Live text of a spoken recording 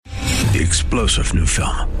the explosive new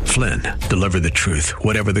film, Flynn, Deliver the Truth,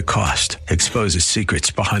 Whatever the Cost, exposes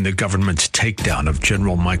secrets behind the government's takedown of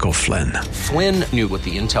General Michael Flynn. Flynn knew what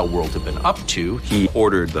the intel world had been up to. He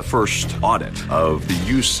ordered the first audit of the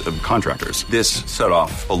use of contractors. This set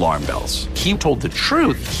off alarm bells. He told the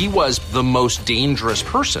truth. He was the most dangerous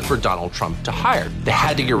person for Donald Trump to hire. They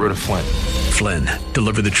had to get rid of Flynn. Flynn,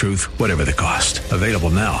 Deliver the Truth, Whatever the Cost. Available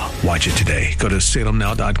now. Watch it today. Go to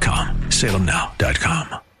salemnow.com.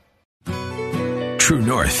 salemnow.com. True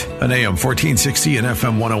North, an AM 1460 and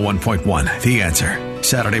FM 101.1. The Answer.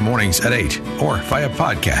 Saturday mornings at 8 or via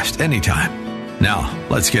podcast anytime. Now,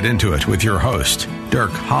 let's get into it with your host,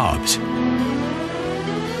 Dirk Hobbs.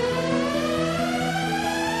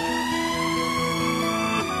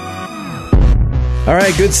 All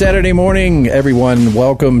right, good Saturday morning, everyone.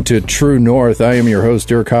 Welcome to True North. I am your host,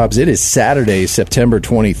 Dirk Hobbs. It is Saturday, September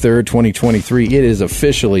 23rd, 2023. It is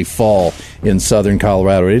officially fall in southern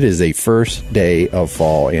Colorado. It is a first day of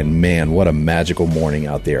fall, and man, what a magical morning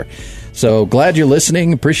out there. So glad you're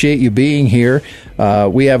listening. Appreciate you being here.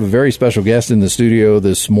 We have a very special guest in the studio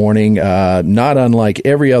this morning, not unlike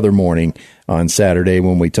every other morning on Saturday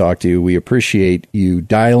when we talk to you. We appreciate you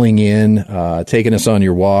dialing in, taking us on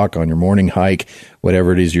your walk, on your morning hike,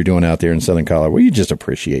 whatever it is you're doing out there in southern Colorado. We just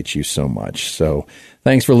appreciate you so much. So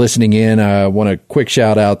thanks for listening in. I want a quick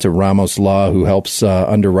shout out to Ramos Law, who helps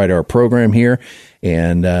underwrite our program here.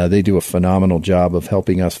 And they do a phenomenal job of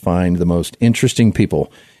helping us find the most interesting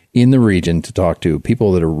people in the region to talk to,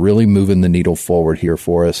 people that are really moving the needle forward here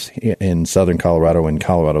for us in southern Colorado and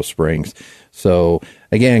Colorado Springs. So,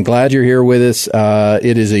 again, glad you're here with us.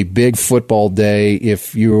 It is a big football day.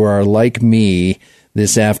 If you are like me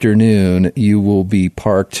this afternoon, you will be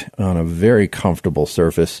parked on a very comfortable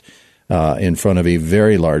surface in front of a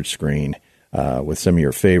very large screen with some of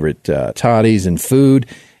your favorite toddies and food.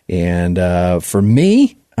 And for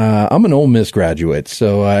me, I'm an Ole Miss graduate,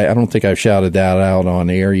 so I don't think I've shouted that out on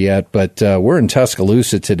air yet, but we're in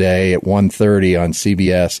Tuscaloosa today at 1:30 on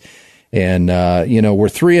CBS, and, we're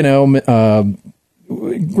 3-0,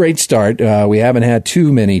 great start. We haven't had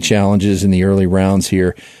too many challenges in the early rounds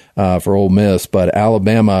here for Ole Miss, but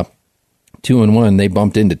Alabama, 2-1, they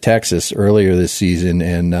bumped into Texas earlier this season,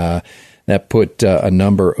 and that put a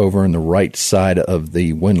number over on the right side of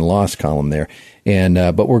the win-loss column there. And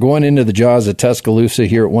but we're going into the jaws of Tuscaloosa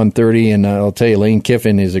here at 1:30, and I'll tell you, Lane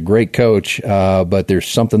Kiffin is a great coach, but there's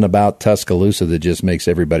something about Tuscaloosa that just makes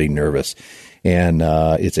everybody nervous. And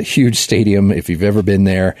it's a huge stadium. If you've ever been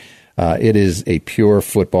there, it is a pure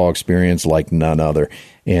football experience like none other.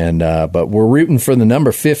 And but we're rooting for the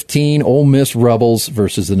number 15 Ole Miss Rebels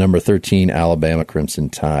versus the number 13 Alabama Crimson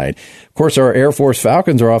Tide. Of course, our Air Force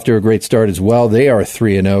Falcons are off to a great start as well. They are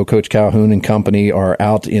 3-0. Coach Calhoun and company are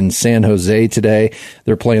out in San Jose today.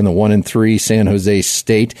 They're playing the 1-3 San Jose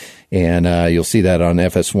State. And you'll see that on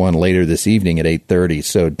FS1 later this evening at 8:30.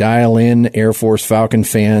 So dial in, Air Force Falcon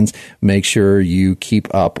fans. Make sure you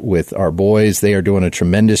keep up with our boys. They are doing a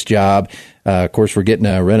tremendous job. Of course, we're getting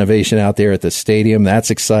a renovation out there at the stadium. That's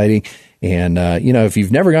exciting. And, if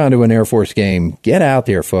you've never gone to an Air Force game, get out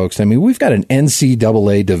there, folks. I mean, we've got an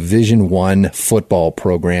NCAA Division I football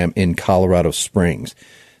program in Colorado Springs.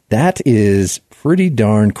 That is pretty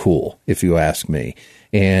darn cool, if you ask me.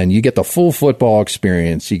 And you get the full football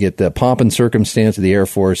experience. You get the pomp and circumstance of the Air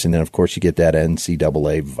Force, and then, of course, you get that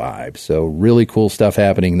NCAA vibe. So really cool stuff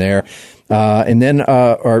happening there. And then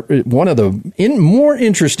one of the more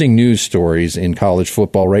interesting news stories in college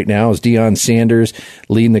football right now is Deion Sanders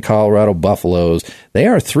leading the Colorado Buffaloes. They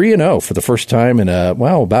are 3-0 for the first time in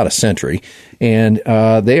about a century. And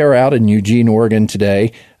they are out in Eugene, Oregon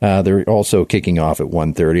today. They're also kicking off at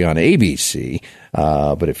 1:30 on ABC.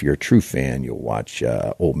 But if you're a true fan, you'll watch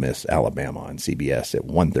Ole Miss, Alabama on CBS at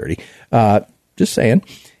 1:30. Just saying.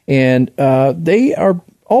 And they are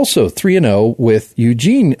also 3-0 with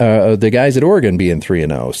Eugene, the guys at Oregon being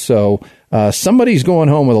 3-0. So somebody's going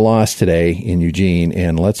home with a loss today in Eugene,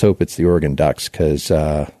 and let's hope it's the Oregon Ducks because,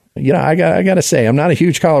 I got to say, I'm not a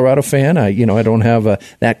huge Colorado fan. I don't have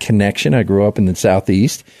that connection. I grew up in the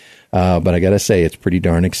Southeast, but I got to say it's pretty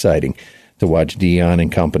darn exciting to watch Deion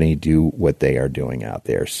and company do what they are doing out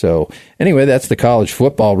there. So anyway, that's the college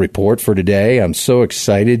football report for today. I'm so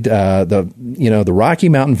excited. The Rocky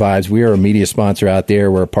Mountain Vibes, we are a media sponsor out there.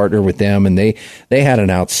 We're a partner with them, and they had an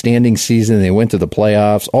outstanding season. They went to the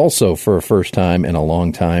playoffs also for a first time in a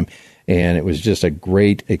long time. And it was just a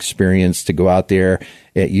great experience to go out there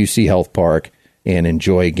at UC Health Park and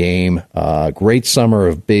enjoy a game. Great summer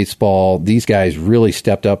of baseball. These guys really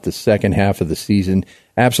stepped up the second half of the season.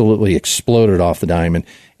 absolutely exploded off the diamond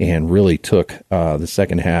and really took the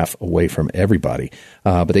second half away from everybody.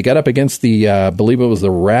 But they got up against the, I believe it was the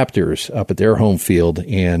Raptors up at their home field,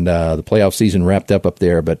 and the playoff season wrapped up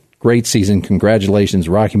there. But great season. Congratulations,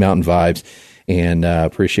 Rocky Mountain Vibes, and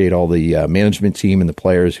appreciate all the management team and the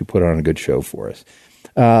players who put on a good show for us.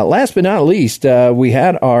 Last but not least, we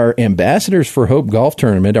had our Ambassadors for Hope golf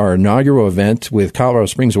tournament, our inaugural event with Colorado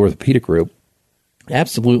Springs Orthopedic Group.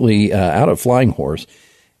 Absolutely out of Flying Horse.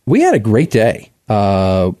 We had a great day.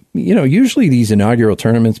 Usually these inaugural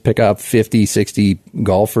tournaments pick up 50, 60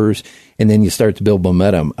 golfers, and then you start to build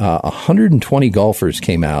momentum. 120 golfers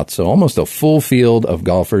came out, so almost a full field of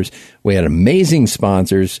golfers. We had amazing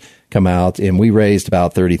sponsors come out, and we raised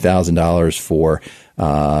about $30,000 for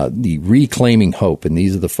the Reclaiming Hope, and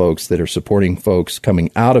these are the folks that are supporting folks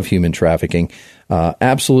coming out of human trafficking.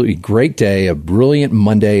 Absolutely great day, a brilliant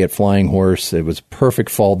Monday at Flying Horse. It was a perfect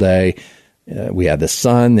fall day. We had the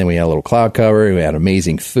sun, then we had a little cloud cover. We had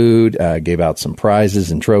amazing food, gave out some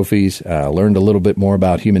prizes and trophies, learned a little bit more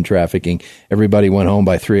about human trafficking. Everybody went home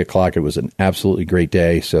by 3 o'clock. It was an absolutely great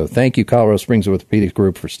day. So thank you, Colorado Springs Orthopedic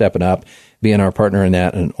Group, for stepping up, being our partner in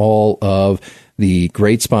that, and all of the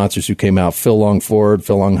great sponsors who came out, Phil Long Ford,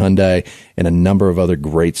 Phil Long Hyundai, and a number of other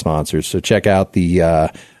great sponsors. So check out the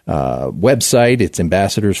website. It's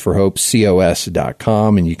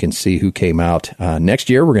ambassadorsforhopecos.com, and you can see who came out. Next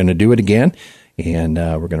year, we're going to do it again, and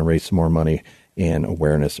we're going to raise some more money and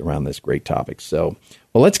awareness around this great topic. So,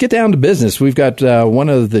 well, let's get down to business. We've got one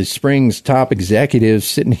of the Springs top executives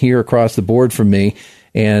sitting here across the board from me,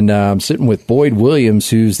 and I'm sitting with Boyd Williams,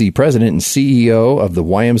 who's the president and CEO of the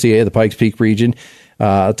YMCA of the Pikes Peak region.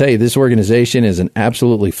 I'll tell you, this organization is an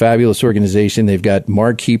absolutely fabulous organization. They've got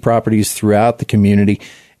marquee properties throughout the community.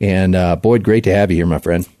 And Boyd, great to have you here, my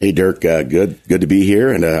friend. Hey, Dirk, good to be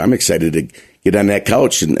here, and I'm excited to get on that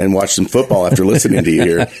couch and watch some football after listening to you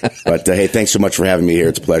here. But hey, thanks so much for having me here.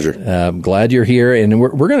 It's a pleasure. I'm glad you're here, and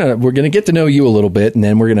we're gonna get to know you a little bit, and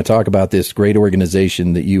then we're gonna talk about this great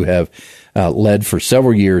organization that you have led for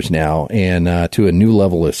several years now, and to a new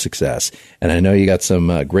level of success. And I know you got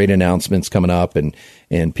some great announcements coming up, and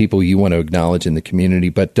people you want to acknowledge in the community.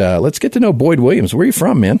 But let's get to know Boyd Williams. Where are you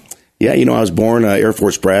from, man? Yeah, I was born Air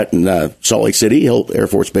Force brat in Salt Lake City, Hill Air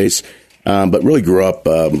Force Base, but really grew up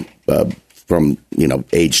from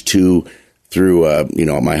age 2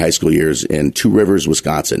 through my high school years in Two Rivers,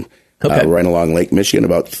 Wisconsin, right along Lake Michigan,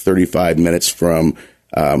 about 35 minutes from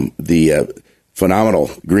the phenomenal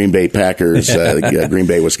Green Bay Packers, Green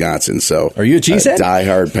Bay, Wisconsin. So, are you a cheesehead?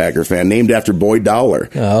 Diehard Packer fan, named after Boyd Dowler,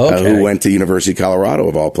 who went to University of Colorado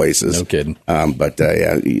of all places. No kidding. But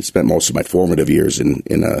he spent most of my formative years in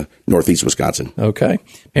northeast Wisconsin. Okay,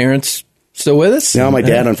 parents still with us? No, my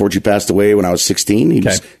dad unfortunately passed away when I was 16. He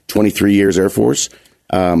was 23 years Air Force.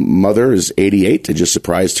 Mother is 88. I just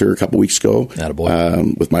surprised her a couple weeks ago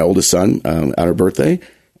with my oldest son on her birthday.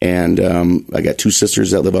 And I got 2 sisters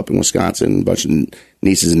that live up in Wisconsin, a bunch of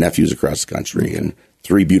nieces and nephews across the country, and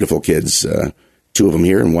 3 beautiful kids, 2 of them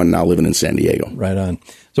here and 1 now living in San Diego. Right on.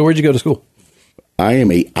 So where'd you go to school? I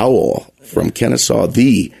am a owl from Kennesaw,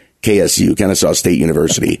 the KSU, Kennesaw State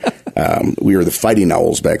University. We were the Fighting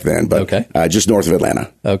Owls back then, but just north of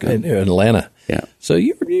Atlanta. Okay, Atlanta. Yeah. So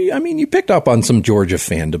you picked up on some Georgia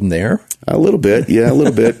fandom there. A little bit, yeah, a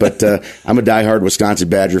little bit. But I'm a diehard Wisconsin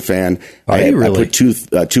Badger fan. Are you really? I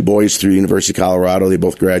put two boys through University of Colorado. They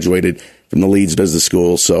both graduated from the Leeds Business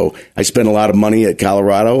School. So I spent a lot of money at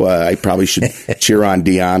Colorado. I probably should cheer on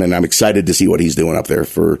Dion, and I'm excited to see what he's doing up there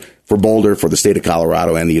for Boulder, for the state of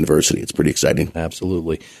Colorado, and the university. It's pretty exciting.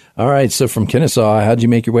 Absolutely. All right. So from Kennesaw, how'd you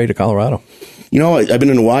make your way to Colorado? I've been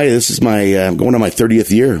in Hawaii. This is I'm going on my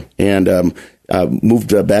 30th year, and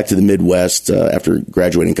moved back to the Midwest after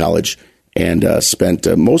graduating college, and spent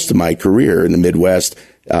most of my career in the Midwest,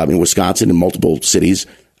 in Wisconsin, in multiple cities,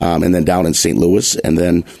 and then down in St. Louis. And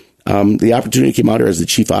then the opportunity came out here as the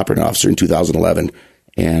chief operating officer in 2011,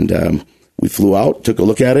 and we flew out, took a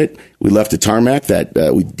look at it. We left the tarmac that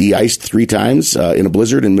we de-iced 3 times in a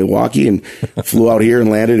blizzard in Milwaukee, and flew out here and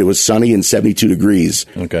landed. It was sunny and 72 degrees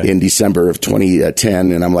in December of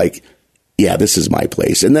 2010. And I'm like, yeah, this is my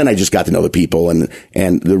place. And then I just got to know the people and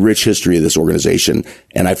the rich history of this organization,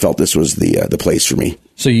 and I felt this was the place for me.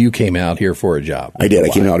 So you came out here for a job? I did. I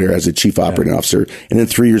came out here as a chief operating officer, and then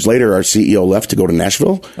 3 years later, our CEO left to go to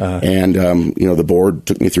Nashville, and the board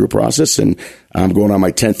took me through a process, and I'm going on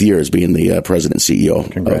my 10th year as being the president and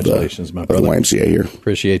CEO. Congratulations, my brother. Of the YMCA here.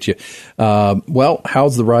 Appreciate you. Well,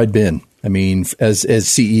 how's the ride been? I mean, as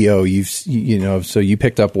CEO, so you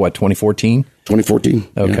picked up what, 2014? 2014.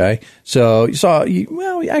 Okay. Yeah. So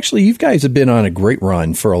actually, you guys have been on a great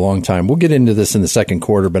run for a long time. We'll get into this in the second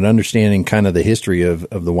quarter, but understanding kind of the history of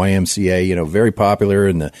the YMCA, very popular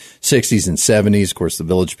in the 60s and 70s. Of course, the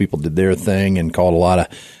Village people did their thing and called a lot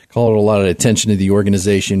of attention to the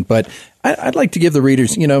organization. But I'd like to give the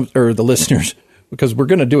readers, or the listeners, because we're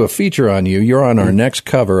going to do a feature on you. You're on our next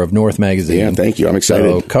cover of North Magazine. Yeah, thank you. I'm excited.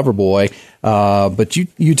 So, cover boy. But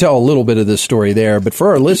you tell a little bit of this story there. But for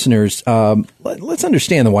our listeners, let's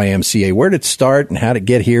understand the YMCA. Where did it start and how did it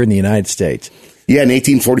get here in the United States? Yeah, in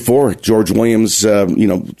 1844, George Williams,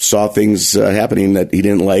 saw things happening that he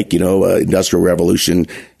didn't like, Industrial Revolution,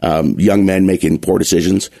 young men making poor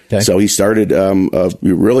decisions. Okay. So he started 12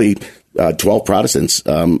 Protestants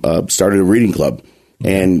started a reading club.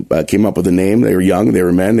 And came up with a name. They were young, they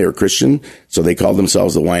were men, they were Christian, so they called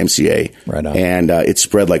themselves the YMCA. Right on. And it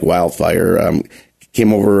spread like wildfire.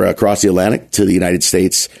 Came over across the Atlantic to the United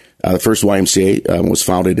States. The first YMCA was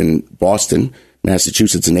founded in Boston,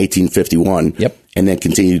 Massachusetts in 1851. Yep. And then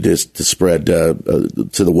continued to spread to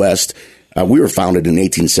the West. We were founded in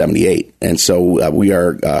 1878, and so we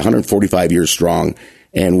are 145 years strong,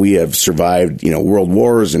 and we have survived, world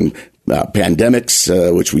wars and pandemics,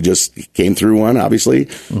 which we just came through one, obviously,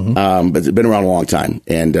 but it's been around a long time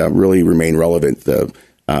and really remain relevant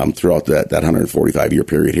throughout that 145-year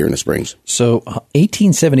period here in the Springs. So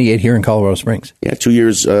 1878 here in Colorado Springs. Yeah, 2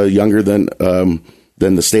 years younger than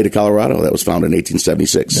the state of Colorado. That was founded in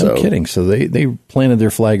 1876. No kidding. So they planted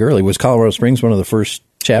their flag early. Was Colorado Springs one of the first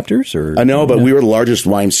chapters? Or no, but we were the largest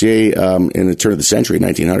YMCA in the turn of the century,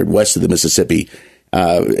 1900, west of the Mississippi.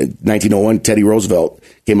 In 1901, Teddy Roosevelt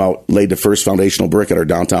came out, laid the first foundational brick at our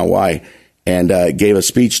downtown Y, and gave a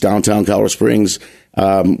speech downtown Colorado Springs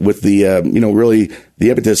with the, really the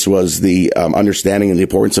impetus was the understanding and the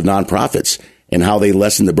importance of nonprofits and how they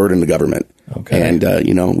lessen the burden of government. Okay. And,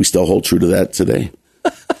 we still hold true to that today.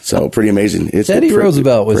 So pretty amazing. Teddy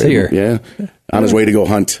Roosevelt was here. Yeah. On his way to go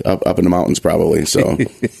hunt up in the mountains, probably. So,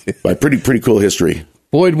 but pretty cool history.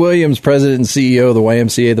 Boyd Williams, President and CEO of the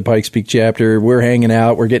YMCA, the Pikes Peak chapter. We're hanging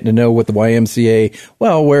out. We're getting to know what the YMCA,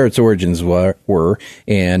 where its origins were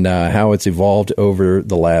and how it's evolved over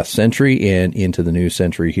the last century and into the new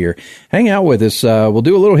century here. Hang out with us. We'll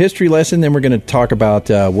do a little history lesson, then we're going to talk about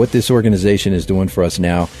what this organization is doing for us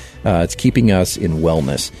now. It's keeping us in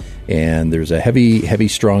wellness. And there's a heavy,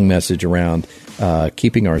 strong message around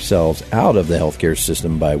keeping ourselves out of the healthcare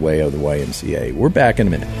system by way of the YMCA. We're back in a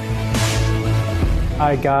minute.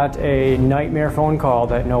 I got a nightmare phone call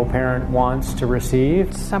that no parent wants to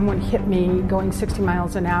receive. Someone hit me going 60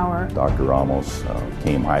 miles an hour. Dr. Ramos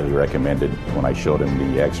came highly recommended. When I showed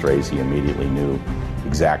him the x-rays, he immediately knew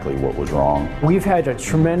exactly what was wrong. We've had a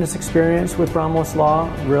tremendous experience with Ramos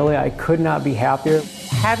Law. Really, I could not be happier.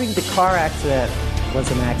 Having the car accident was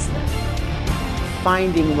an accident.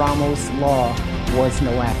 Finding Ramos Law was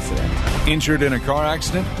no accident. Injured in a car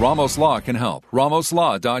accident? Ramos Law can help.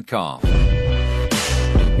 RamosLaw.com.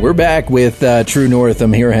 We're back with True North.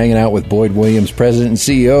 I'm here hanging out with Boyd Williams, President and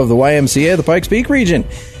CEO of the YMCA, the Pikes Peak region.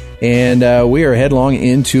 And we are headlong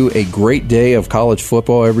into a great day of college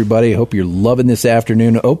football, everybody. Hope you're loving this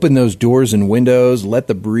afternoon. Open those doors and windows. Let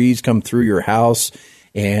the breeze come through your house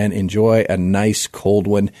and enjoy a nice cold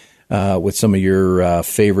one with some of your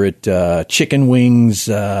favorite chicken wings,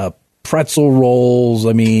 pretzel rolls.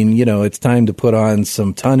 I mean, it's time to put on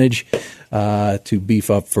some tonnage to beef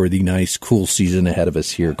up for the nice, cool season ahead of us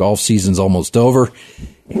here. Golf season's almost over.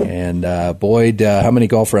 And Boyd, how many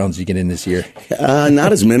golf rounds did you get in this year?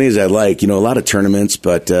 Not as many as I'd like. A lot of tournaments,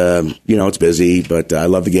 but, it's busy. But I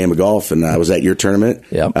love the game of golf, and I was at your tournament.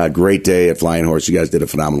 Yep. Great day at Flying Horse. You guys did a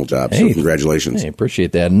phenomenal job, so congratulations. Hey,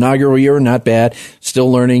 appreciate that. Inaugural year, not bad. Still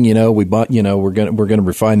learning. We're gonna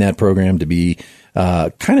refine that program to be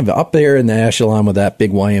kind of up there in the echelon with that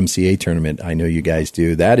big YMCA tournament. I know you guys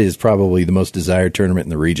do. That is probably the most desired tournament in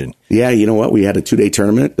the region. Yeah, you know what? We had a 2-day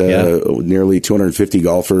tournament, nearly 250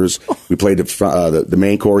 golfers. We played the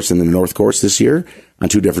main course and the north course this year on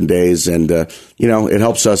 2 different days. And, it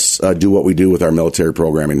helps us do what we do with our military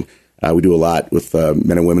programming. We do a lot with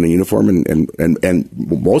men and women in uniform and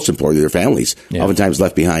most importantly, their families, oftentimes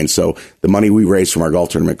left behind. So the money we raise from our golf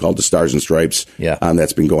tournament called the Stars and Stripes,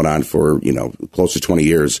 that's been going on for, close to 20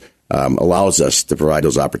 years, allows us to provide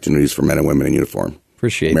those opportunities for men and women in uniform.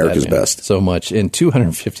 Appreciate America's that, man. best. So much. And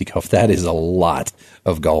 250 golf, that is a lot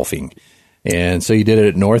of golfing. And so you did it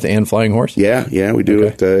at North and Flying Horse? Yeah, we do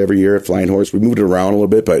it every year at Flying Horse. We moved it around a little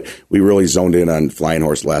bit, but we really zoned in on Flying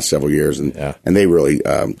Horse the last several years, and they really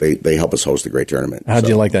they help us host a great tournament. How'd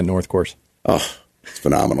you like that North course? Oh, It's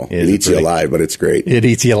phenomenal. It eats you alive, but it's great. It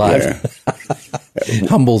eats you alive. Yeah.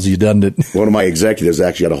 Humbles you, doesn't it? One of my executives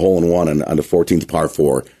actually had a hole-in-one on the 14th par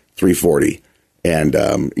 4, 340. And,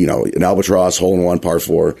 an Albatross hole-in-one par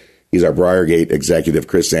 4. He's our Briargate executive,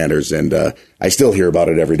 Chris Sanders, and I still hear about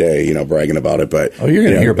it every day, bragging about it. But you're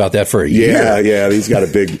going to hear about that for a year. Yeah. He's got a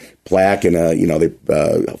big plaque,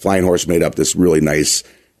 and Flying Horse made up this really nice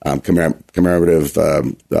commemorative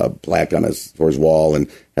plaque for his wall, and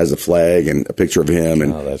has a flag and a picture of him,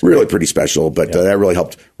 and really pretty special. But that really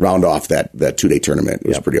helped round off that 2-day tournament. It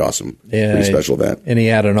was pretty awesome. Yeah, pretty special event. And he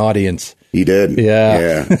had an audience. He did.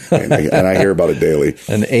 Yeah. and I hear about it daily.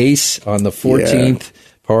 An ace on the 14th. Yeah.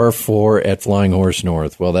 Par 4 at Flying Horse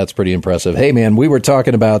North. Well, that's pretty impressive. Hey, man, we were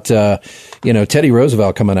talking about, Teddy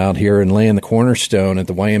Roosevelt coming out here and laying the cornerstone at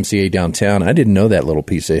the YMCA downtown. I didn't know that little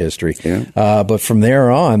piece of history. Yeah. But from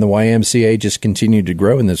there on, the YMCA just continued to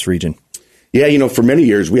grow in this region. Yeah, for many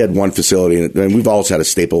years, we had one facility, and we've always had a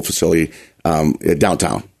staple facility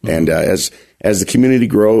downtown. Mm-hmm. And as the community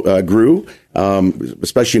grew,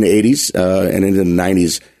 especially in the 80s and into the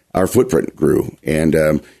 90s, our footprint grew,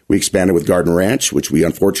 and we expanded with Garden Ranch, which we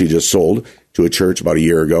unfortunately just sold to a church about a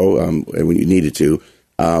year ago when we needed to.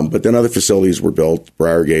 But then other facilities were built,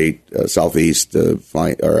 Briargate, Southeast,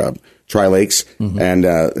 Tri-Lakes. Mm-hmm. And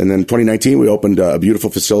then 2019, we opened a beautiful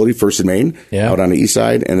facility, First and Main, out on the east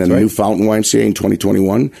side, and then a new Fountain YMCA in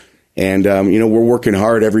 2021. And, we're working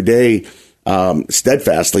hard every day,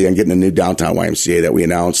 steadfastly on getting a new downtown YMCA that we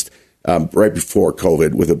announced right before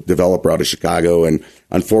COVID with a developer out of Chicago. And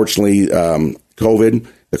unfortunately, COVID,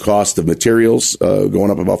 the cost of materials going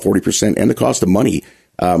up about 40%, and the cost of money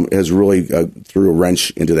has really threw a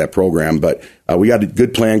wrench into that program. But we got a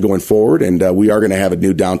good plan going forward, and we are going to have a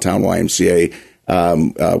new downtown YMCA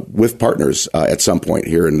with partners at some point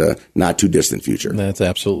here in the not too distant future. That's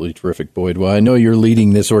absolutely terrific, Boyd. Well, I know you're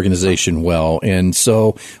leading this organization well. And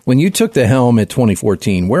so when you took the helm at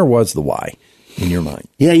 2014, where was the Y in your mind?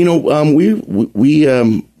 Yeah,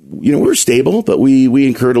 we were stable, but we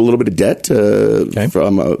incurred a little bit of debt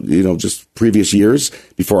from just previous years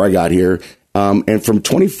before I got here. And from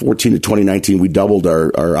 2014 to 2019, we doubled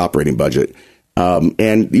our operating budget.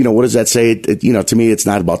 And what does that say? To me, it's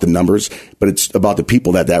not about the numbers, but it's about the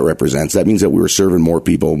people that represents. That means that we were serving more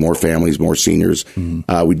people, more families, more seniors.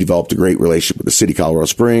 Mm-hmm. We developed a great relationship with the city of Colorado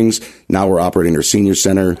Springs. Now we're operating their senior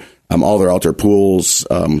center, all their outdoor pools,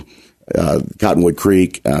 Cottonwood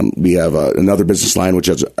Creek. We have another business line, which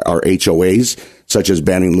is our HOAs, such as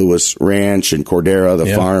Banning Lewis Ranch and Cordera,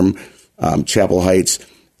 the farm, Chapel Heights.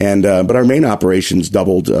 And but our main operations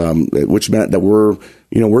doubled, which meant that we're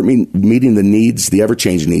meeting the needs, the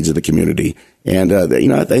ever-changing needs of the community. And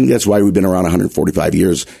I think that's why we've been around 145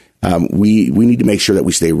 years. We need to make sure that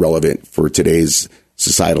we stay relevant for today's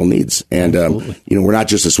societal needs. And we're not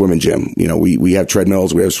just a swimming gym. We have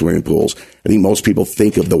treadmills, we have swimming pools. I think most people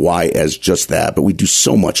think of the Y as just that, but we do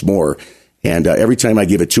so much more. And every time I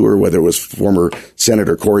give a tour, whether it was former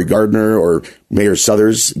Senator Cory Gardner or Mayor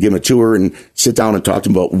Suthers, give them a tour and sit down and talk to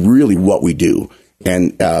them about really what we do.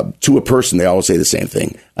 And to a person, they always say the same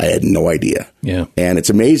thing. I had no idea. Yeah. And it's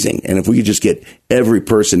amazing. And if we could just get every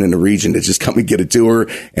person in the region to just come and get a tour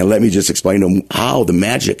and let me just explain to them how the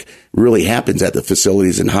magic really happens at the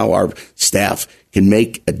facilities and how our staff can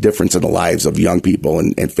make a difference in the lives of young people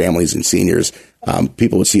and families and seniors,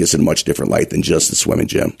 people would see us in a much different light than just the swimming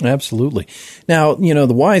gym. Absolutely. Now,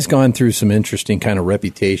 the Y's gone through some interesting kind of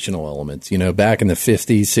reputational elements. Back in the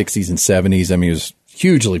 50s, 60s, and 70s, it was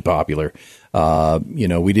hugely popular.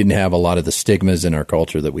 We didn't have a lot of the stigmas in our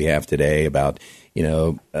culture that we have today about,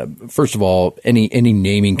 first of all, any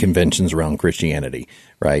naming conventions around Christianity,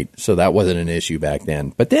 right? So that wasn't an issue back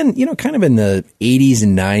then. But then, kind of in the 80s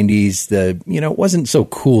and 90s, it wasn't so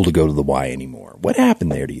cool to go to the Y anymore. What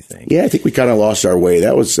happened there, do you think? Yeah, I think we kind of lost our way.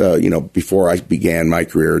 That was, before I began my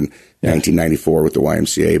career in 1994 with the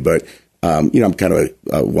YMCA. But, I'm kind of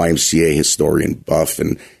a YMCA historian buff,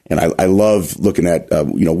 and I love looking at,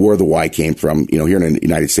 where the Y came from, here in the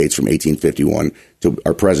United States from 1851 to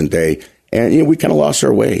our present day. And, we kind of lost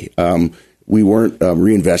our way. We weren't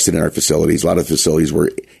reinvested in our facilities. A lot of facilities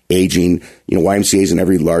were aging. YMCAs in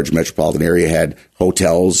every large metropolitan area had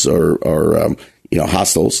hotels or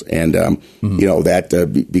hostels. And,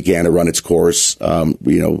 that began to run its course,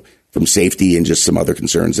 from safety and just some other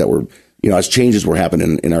concerns that were, as changes were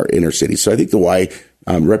happening in our inner city. So I think the Y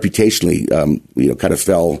reputationally, kind of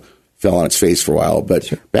fell on its face for a while.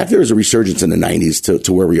 But back there was a resurgence in the 90s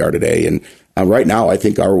to where we are today. And right now, I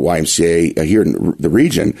think our YMCA here in the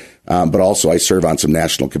region, but also I serve on some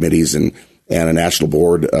national committees and a national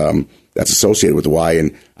board that's associated with the Y.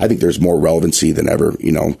 And I think there's more relevancy than ever.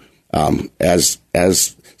 as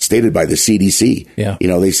stated by the CDC. Yeah. The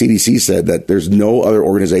CDC said that there's no other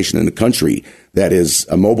organization in the country that is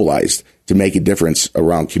mobilized to make a difference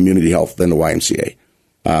around community health than the YMCA.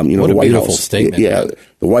 What the a White beautiful House, statement. Yeah,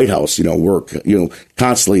 the White House, work,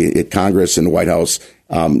 constantly at Congress and the White House,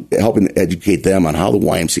 helping educate them on how the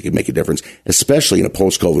YMCA can make a difference, especially in a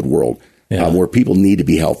post-COVID world. Where people need to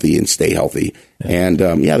be healthy and stay healthy. Yeah. And,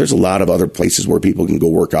 there's a lot of other places where people can go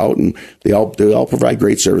work out, and they all provide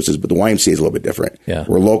great services, but the YMCA is a little bit different. Yeah.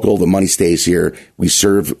 We're local. The money stays here. We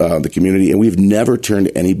serve the community, and we've never turned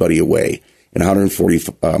anybody away in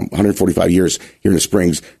 145 years here in the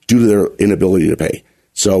Springs due to their inability to pay.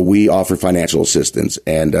 So we offer financial assistance,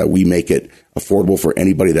 and we make it affordable for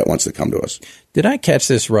anybody that wants to come to us. Did I catch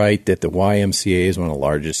this right, that the YMCA is one of the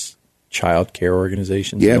largest child care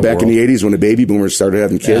organizations? Yeah, back in the 80s when the baby boomers started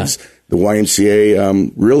having kids, the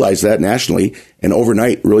YMCA realized that nationally, and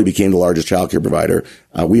overnight really became the largest child care provider.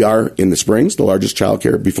 We are, in the Springs, the largest child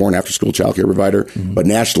care, before and after school child care provider, but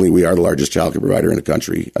nationally we are the largest child care provider in the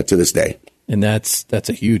country to this day. And that's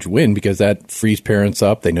a huge win, because that frees parents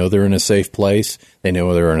up. They know they're in a safe place. They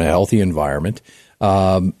know they're in a healthy environment.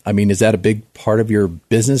 Is that a big part of your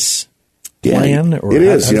business plan? Or it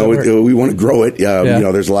is. We want to grow it.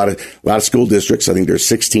 There's a lot of school districts. I think there's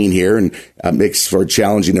 16 here, and makes for a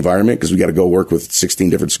challenging environment because we got to go work with 16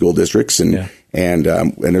 different school districts, and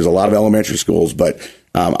there's a lot of elementary schools. But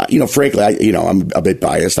frankly, I'm a bit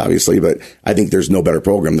biased, obviously, but I think there's no better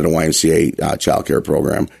program than a YMCA child care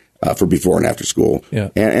program for before and after school. Yeah.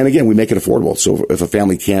 And again, we make it affordable. So if a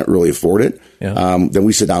family can't really afford it, then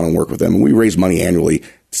we sit down and work with them, and we raise money annually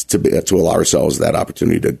to allow ourselves that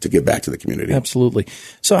opportunity to give back to the community. Absolutely.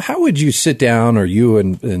 So how would you sit down, or you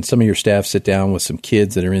and some of your staff sit down with some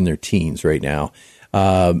kids that are in their teens right now?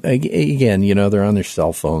 Again, they're on their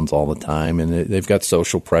cell phones all the time, and they've got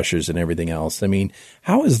social pressures and everything else.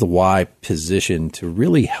 How is the Y positioned to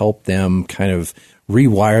really help them kind of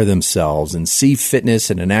rewire themselves and see fitness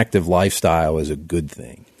and an active lifestyle as a good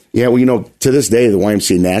thing? Yeah, to this day, the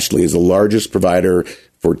YMCA nationally is the largest provider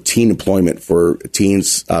for teen employment for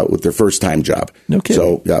teens with their first-time job. No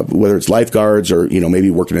kidding. So whether it's lifeguards or, maybe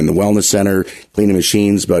working in the wellness center, cleaning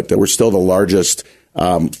machines, but we're still the largest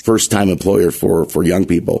first-time employer for young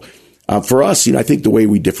people. For us, I think the way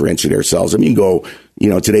we differentiate ourselves,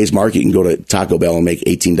 today's market, you can go to Taco Bell and make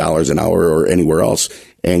 $18 an hour or anywhere else,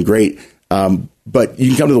 and great. But you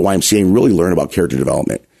can come to the YMCA and really learn about character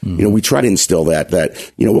development. We try to instill that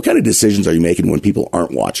what kind of decisions are you making when people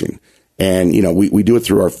aren't watching? And, we do it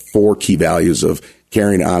through our 4 key values of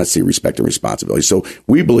caring, honesty, respect, and responsibility. So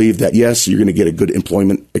we believe that, yes, you're going to get a good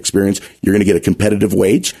employment experience. You're going to get a competitive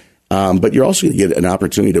wage, but you're also going to get an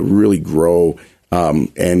opportunity to really grow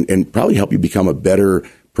and probably help you become a better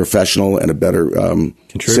professional and a better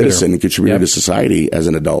citizen and contributor to society as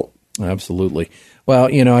an adult. Absolutely. Well,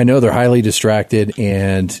 I know they're highly distracted,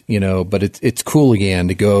 and but it's cool again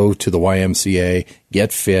to go to the YMCA,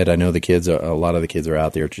 get fit. I know a lot of the kids are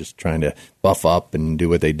out there just trying to buff up and do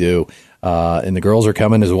what they do, and the girls are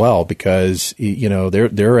coming as well because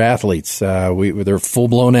they're athletes. They're full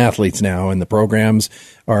blown athletes now, and the programs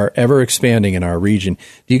are ever expanding in our region.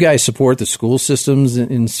 Do you guys support the school systems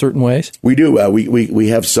in certain ways? We do. We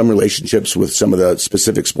have some relationships with some of the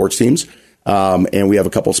specific sports teams, and we have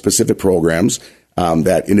a couple specific programs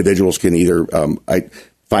that individuals can either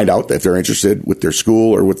find out if they're interested with their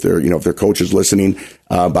school or with their, if their coach is listening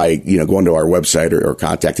by, going to our website or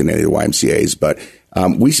contacting any of the YMCAs. But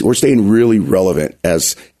we're staying really relevant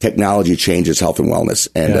as technology changes health and wellness.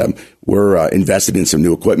 And we're invested in some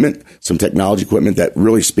new equipment, some technology equipment that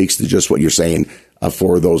really speaks to just what you're saying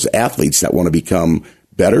for those athletes that want to become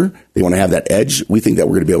better. They want to have that edge. We think that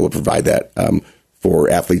we're going to be able to provide that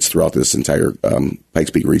for athletes throughout this entire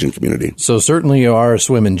Pikes Peak region community. So certainly you are a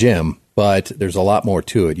swim and gym, but there's a lot more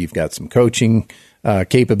to it. You've got some coaching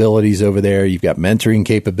capabilities over there. You've got mentoring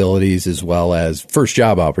capabilities as well as first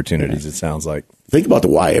job opportunities, it sounds like. Think about the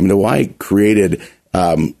Y. The Y created,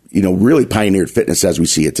 really pioneered fitness as we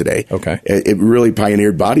see it today. Okay. It really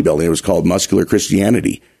pioneered bodybuilding. It was called Muscular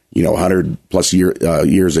Christianity, 100 plus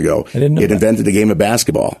years ago. I didn't know It invented the game of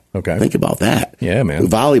basketball. Okay. Think about that. Yeah, man.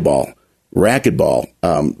 Volleyball. Racquetball.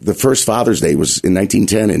 The first Father's Day was in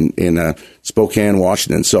 1910 in Spokane,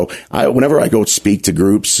 Washington. So whenever I go speak to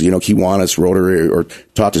groups, Kiwanis, Rotary, or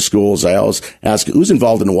talk to schools, I always ask who's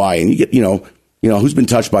involved in the Y, and you get, who's been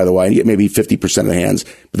touched by the Y, and you get maybe 50% of the hands.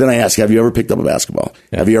 But then I ask, have you ever picked up a basketball?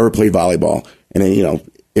 Yeah. Have you ever played volleyball? And then,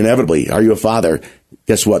 inevitably, are you a father?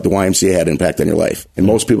 Guess what? The YMCA had an impact on your life. And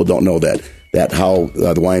most people don't know that how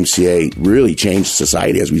the YMCA really changed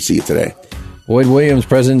society as we see it today. Boyd Williams,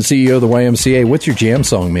 President and CEO of the YMCA. What's your jam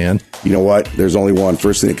song, man? You know what? There's only one.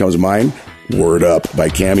 First thing that comes to mind, Word Up by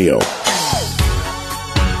Cameo.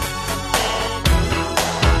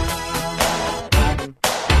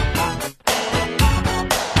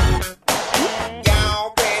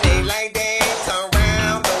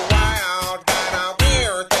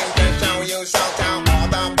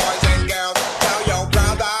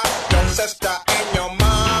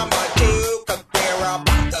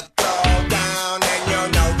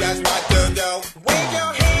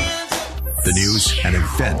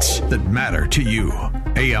 Events that matter to you.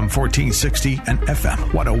 AM 1460 and FM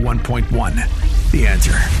 101.1. The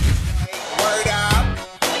Answer.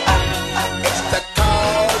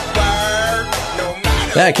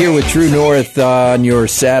 Back here with True North on your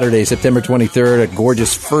Saturday, September 23rd, a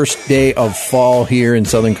gorgeous first day of fall here in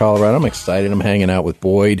Southern Colorado. I'm excited. I'm hanging out with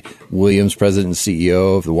Boyd Williams, President and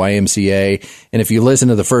CEO of the YMCA. And if you listen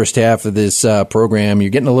to the first half of this program,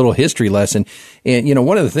 you're getting a little history lesson. And, you know,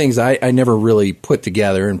 one of the things I never really put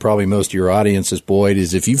together, and probably most of your audience is, Boyd,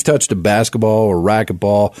 is if you've touched a basketball or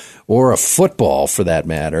racquetball or a football for that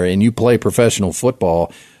matter, and you play professional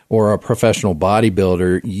football or a professional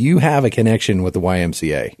bodybuilder, you have a connection with the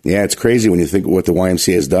YMCA. Yeah, it's crazy when you think what the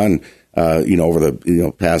YMCA has done, over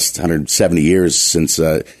the past 170 years since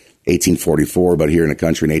 1844, but here in the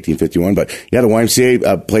country in 1851. But yeah, the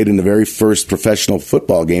YMCA played in the very first professional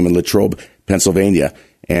football game in Latrobe, Pennsylvania.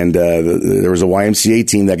 And there was a YMCA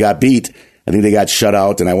team that got beat. I think they got shut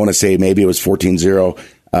out, and I want to say maybe it was 14-0.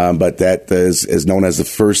 But that is known as the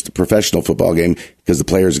first professional football game because the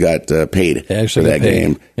players got paid for that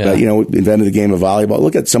game. Yeah. Invented the game of volleyball.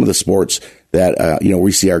 Look at some of the sports that,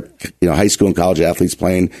 we see our, high school and college athletes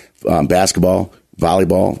playing, basketball,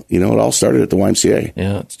 volleyball. It all started at the YMCA.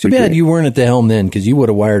 Yeah, it's too bad you weren't at the helm then, because you would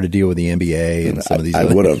have wired a deal with the NBA and some of these. I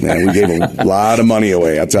would have, man. We gave a lot of money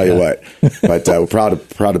away. I'll tell you what. But we're proud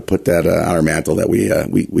to put that on our mantle that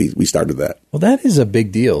we started that. Well, that is a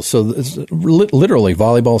big deal. So literally,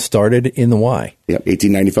 volleyball started in the Y. Yep,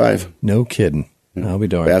 1895. No kidding. I'll be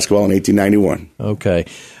darned. Basketball in 1891. Okay.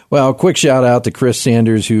 Well, quick shout out to Chris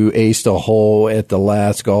Sanders, who aced a hole at the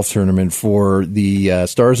last golf tournament for the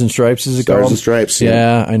Stars and Stripes. Is it Stars called? and Stripes.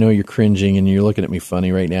 Yeah, I know you're cringing and you're looking at me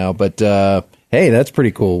funny right now, but hey, that's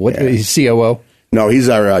pretty cool. What? He's COO? No, he's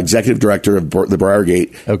our executive director of the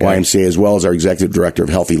Briargate YMCA, as well as our executive director of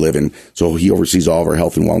Healthy Living. So he oversees all of our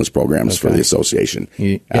health and wellness programs for the association.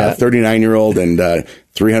 39-year-old and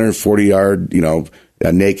 340-yard,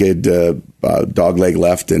 naked dog leg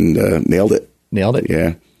left and nailed it. Nailed it?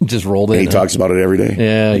 Yeah. Just rolled in. And he talks about it every day.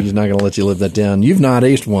 Yeah, he's not going to let you live that down. You've not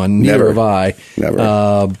aced one. Neither have I. Never.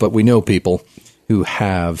 But we know people who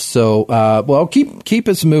have. So, keep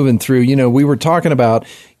us moving through. We were talking about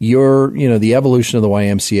the evolution of the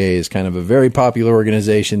YMCA is kind of a very popular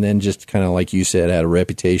organization. Then just kind of like you said, had a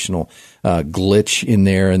reputational glitch in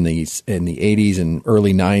there in the 80s and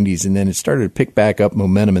early 90s. And then it started to pick back up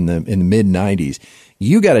momentum in the mid 90s.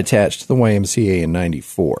 You got attached to the YMCA in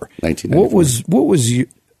 94. 1994. What was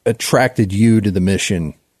attracted you to the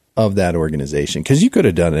mission of that organization? Because you could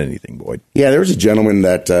have done anything, Boyd. Yeah, there was a gentleman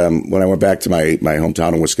that when I went back to my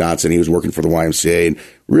hometown in Wisconsin, he was working for the YMCA and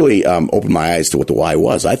really opened my eyes to what the Y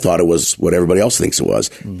was. I thought it was what everybody else thinks it was.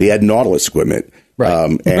 They had Nautilus equipment.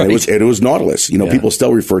 Right. It was Nautilus. People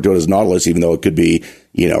still refer to it as Nautilus, even though it could be,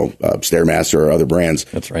 Stairmaster or other brands.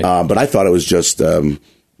 That's right. But I thought it was just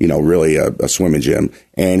really a swimming gym.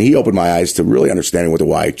 And he opened my eyes to really understanding what the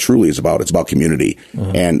Y truly is about. It's about community,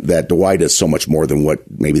 and that the Y does so much more than what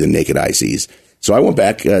maybe the naked eye sees. So I went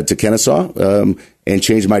back to Kennesaw and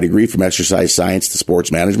changed my degree from exercise science to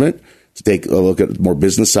sports management to take a look at the more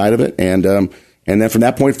business side of it. And then from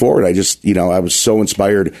that point forward, I just, I was so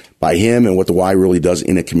inspired by him and what the Y really does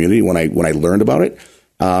in a community when I learned about it.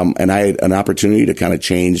 And I had an opportunity to kind of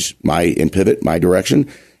change and pivot my direction.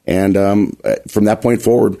 And from that point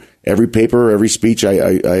forward, every paper, every speech I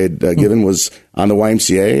had given was on the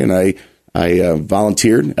YMCA, and I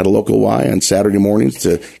volunteered at a local Y on Saturday mornings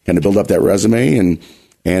to kind of build up that resume, and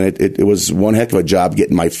it was one heck of a job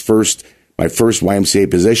getting my first YMCA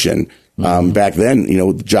position. Back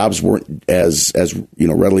then, jobs weren't as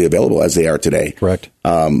readily available as they are today. Correct.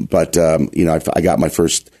 But I got my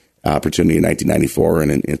first opportunity in 1994,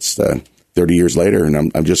 and it's 30 years later, and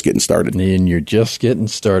I'm just getting started. And you're just getting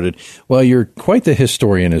started. Well, you're quite the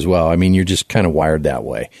historian as well. I mean, you're just kind of wired that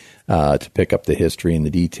way to pick up the history and the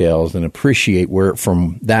details and appreciate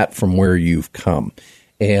from where you've come.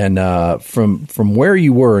 And from where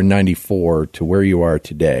you were in 94 to where you are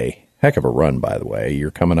today, heck of a run, by the way.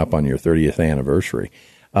 You're coming up on your 30th anniversary.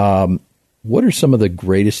 What are some of the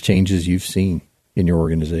greatest changes you've seen in your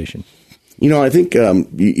organization? I think,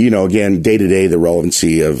 again, day to day, the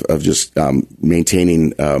relevancy of just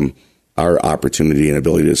maintaining our opportunity and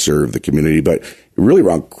ability to serve the community, but really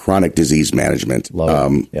around chronic disease management.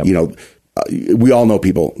 Yep. We all know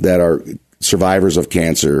people that are survivors of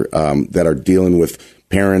cancer that are dealing with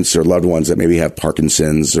parents or loved ones that maybe have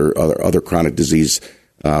Parkinson's or other chronic disease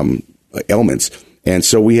ailments. And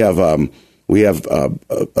so we have a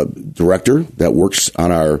director that works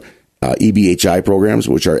on our EBHI programs,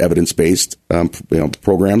 which are evidence-based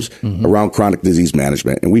programs around chronic disease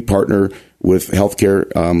management. And we partner with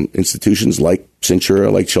healthcare institutions like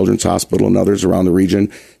Centura, like Children's Hospital and others around the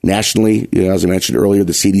region. Nationally, as I mentioned earlier,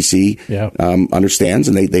 the CDC understands,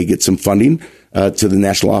 and they get some funding to the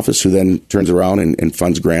national office, who then turns around and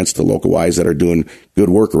funds grants to local Ys that are doing good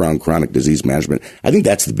work around chronic disease management. I think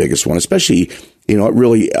that's the biggest one, especially, it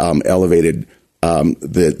really elevated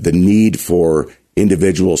the need for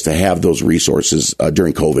individuals to have those resources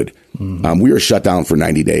during COVID. We were shut down for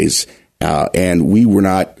 90 days, and we were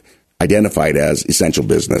not identified as essential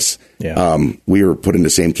business. We were put in the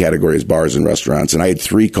same category as bars and restaurants. And I had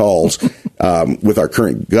 3 calls with our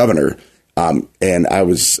current governor, and I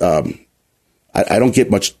was I don't get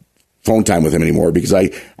much phone time with him anymore because I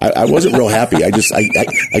wasn't real happy. I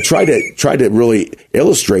tried to really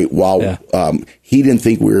illustrate while he didn't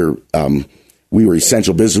think we were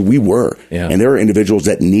essential business. We were. And there are individuals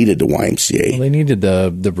that needed the YMCA. Well, they needed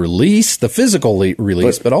the release, the physical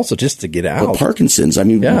release, but also just to get out. But Parkinson's,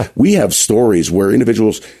 we have stories where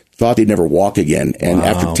individuals thought they'd never walk again. And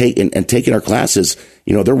after taking our classes,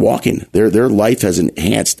 they're walking. Their life has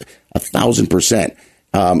enhanced 1,000%.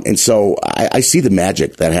 And so I see the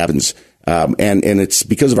magic that happens. And it's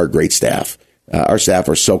because of our great staff. Our staff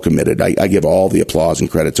are so committed. I give all the applause and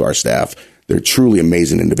credit to our staff. They're truly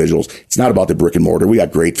amazing individuals. It's not about the brick and mortar. We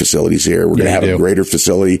got great facilities here. We're going to have a greater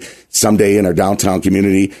facility someday in our downtown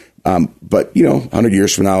community. But 100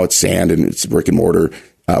 years from now, it's sand and it's brick and mortar.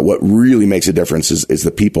 What really makes a difference is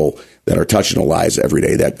the people that are touching the lives every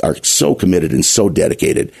day that are so committed and so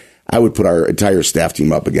dedicated. I would put our entire staff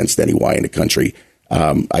team up against any Y in the country.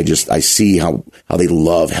 I see how they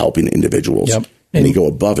love helping individuals. Yep. And they go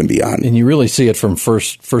above and beyond. And you really see it from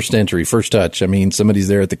first entry, first touch. I mean, somebody's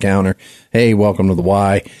there at the counter. Hey, welcome to the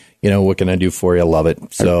Y. What can I do for you? I love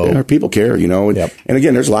it. So our people care, And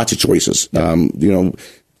again, there's lots of choices. 20,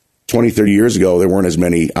 30 years ago, there weren't as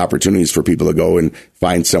many opportunities for people to go and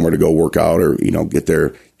find somewhere to go work out or, get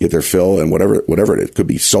their fill and whatever it could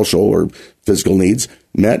be, social or physical needs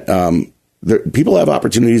met. People have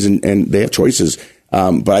opportunities and they have choices.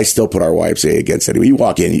 But I still put our YMCA against it. When you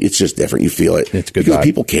walk in, it's just different. You feel it. It's good because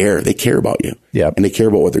people care. They care about you. And they care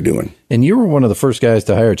about what they're doing. And you were one of the first guys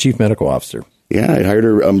to hire a chief medical officer. Yeah, I hired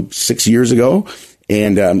her 6 years ago,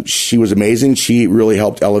 and she was amazing. She really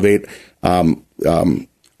helped elevate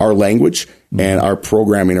our language and our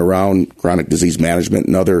programming around chronic disease management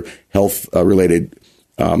and other health related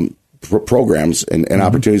programs and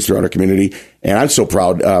opportunities throughout our community. And I'm so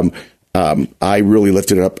proud. I really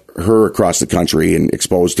lifted up her across the country and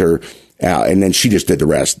exposed her. And then she just did the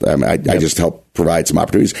rest. I just helped provide some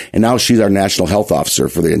opportunities. And now she's our national health officer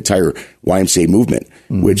for the entire YMCA movement,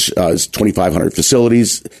 which is 2,500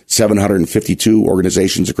 facilities, 752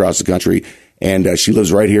 organizations across the country. And she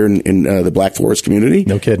lives right here in the Black Forest community.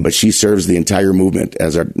 No kidding. But she serves the entire movement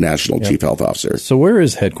as our national chief health officer. So where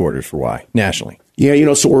is headquarters for Y nationally?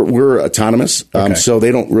 Yeah, so we're autonomous. So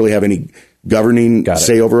they don't really have any governing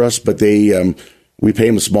say over us, but we pay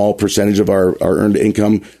them a small percentage of our earned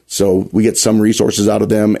income. So we get some resources out of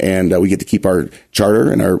them, and we get to keep our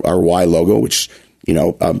charter and our Y logo, which,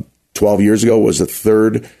 12 years ago was the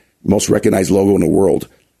 3rd most recognized logo in the world,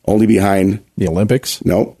 only behind the Olympics.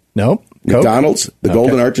 Nope. Coke? McDonald's, the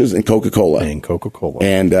Golden Arches, and Coca-Cola.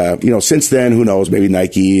 And since then, who knows? Maybe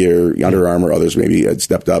Nike or Under Armour, others maybe had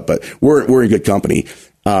stepped up, but we're in good company.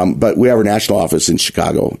 But we have our national office in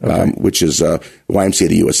Chicago, which is YMCA of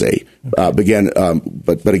the USA.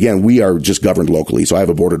 But again, we are just governed locally. So I have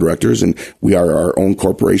a board of directors, and we are our own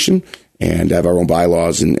corporation and have our own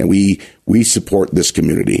bylaws, and we support this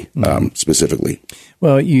community specifically.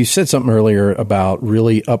 Well, you said something earlier about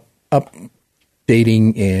really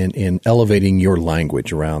updating and elevating your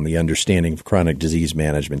language around the understanding of chronic disease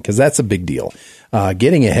management, because that's a big deal.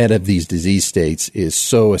 Getting ahead of these disease states is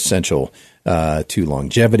so essential to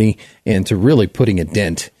longevity and to really putting a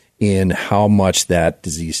dent in how much that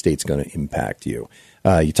disease state's going to impact you.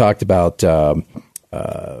 You talked about one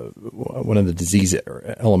of the disease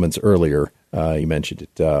elements earlier. You mentioned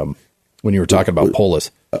it. when you were talking about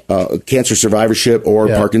POLIS. Cancer survivorship or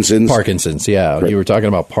Parkinson's. Parkinson's, yeah. Right. You were talking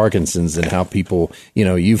about Parkinson's and how people,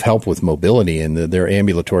 you've helped with mobility and their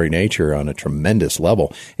ambulatory nature on a tremendous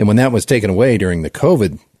level. And when that was taken away during the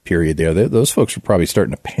COVID period there, those folks were probably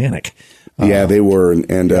starting to panic. Yeah, they were.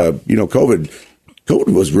 And COVID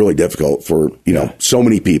was really difficult for, so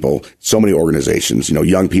many people, so many organizations,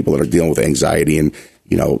 young people that are dealing with anxiety and,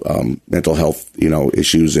 mental health,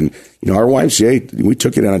 issues. And, our YMCA, we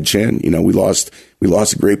took it on a chin. We lost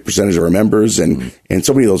a great percentage of our members and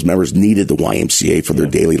so many of those members needed the YMCA for their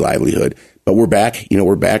daily livelihood. But we're back,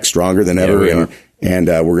 we're back stronger than ever. And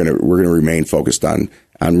we're going to remain focused on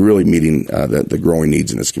really meeting the growing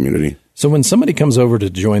needs in this community. So when somebody comes over to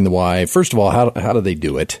join the Y, first of all, how do they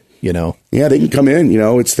do it? Yeah, they can come in,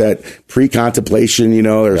 it's that pre-contemplation,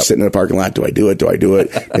 they're sitting in a parking lot. Do I do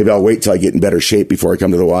it? Maybe I'll wait till I get in better shape before I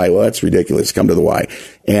come to the Y. Well, that's ridiculous. Come to the Y.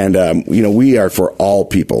 And, we are for all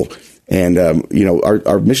people. And,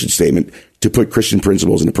 our mission statement to put Christian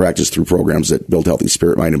principles into practice through programs that build healthy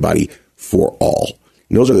spirit, mind, and body for all.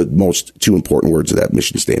 And those are the most two important words of that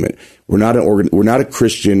mission statement. We're not a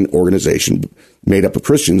Christian organization made up of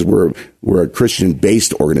Christians. We're a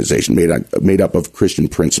Christian-based organization made up of Christian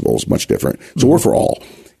principles, much different. So we're for all.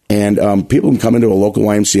 And people can come into a local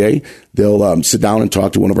YMCA. They'll sit down and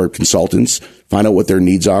talk to one of our consultants, find out what their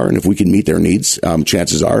needs are, and if we can meet their needs,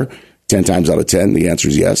 chances are 10 times out of 10, the answer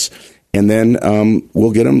is yes. And then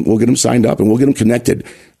we'll get them signed up and we'll get them connected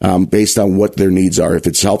based on what their needs are. If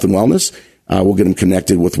it's health and wellness, we'll get them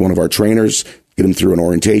connected with one of our trainers, get them through an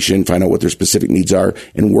orientation, find out what their specific needs are,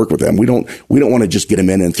 and work with them. We don't want to just get them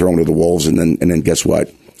in and throw them to the wolves, and then guess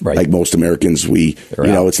what? Right. Like most Americans,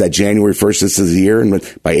 it's that January 1st, this is the year,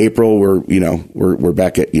 and by April we're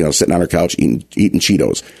back at sitting on our couch eating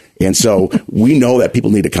Cheetos. And so we know that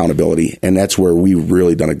people need accountability, and that's where we've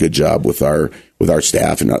really done a good job with our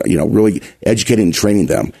staff and really educating and training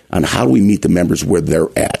them on how do we meet the members where they're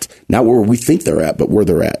at, not where we think they're at, but where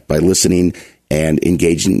they're at by listening and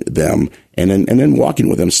engaging them and then walking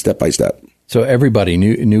with them step by step. So everybody,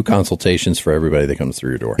 new consultations for everybody that comes through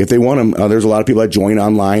your door. If they want them, there's a lot of people that join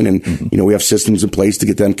online, and we have systems in place to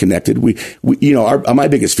get them connected. My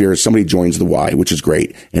biggest fear is somebody joins the Y, which is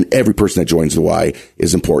great, and every person that joins the Y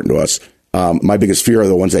is important to us. My biggest fear are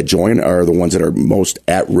the ones that join are the ones that are most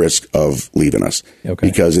at risk of leaving us,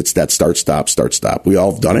 because it's that start stop. We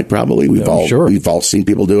all have done it probably. We've all seen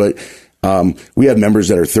people do it. We have members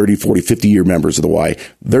that are 30, 40, 50-year members of the Y.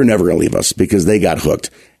 They're never going to leave us because they got hooked.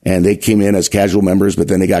 And they came in as casual members, but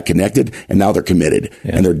then they got connected, and now they're committed.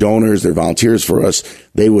 Yeah. And they're donors, they're volunteers for us.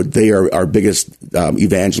 They are our biggest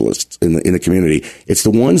evangelists in the community. It's the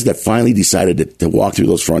ones that finally decided to walk through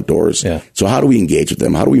those front doors. Yeah. So how do we engage with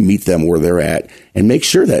them? How do we meet them where they're at and make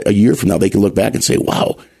sure that a year from now they can look back and say,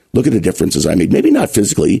 wow, look at the differences I made. Maybe not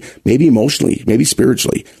physically, maybe emotionally, maybe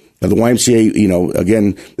spiritually. The YMCA,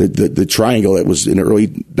 again, the triangle that was in the early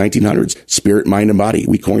 1900s, spirit, mind, and body.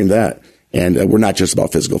 We coined that. And we're not just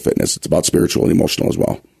about physical fitness. It's about spiritual and emotional as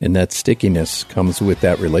well. And that stickiness comes with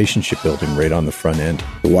that relationship building right on the front end.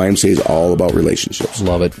 The YMCA is all about relationships.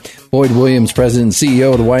 Love it. Boyd Williams, President and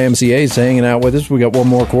CEO of the YMCA, is hanging out with us. We got one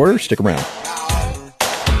more quarter. Stick around.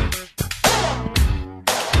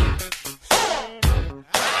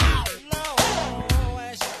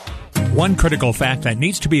 One critical fact that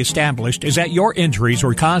needs to be established is that your injuries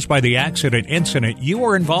were caused by the incident you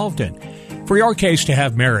were involved in. For your case to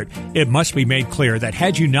have merit, it must be made clear that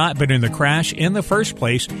had you not been in the crash in the first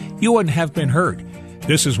place, you wouldn't have been hurt.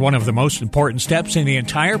 This is one of the most important steps in the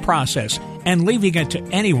entire process, and leaving it to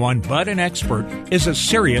anyone but an expert is a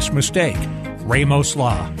serious mistake. Ramos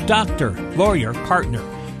Law, doctor, lawyer, partner,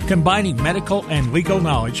 combining medical and legal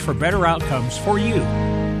knowledge for better outcomes for you.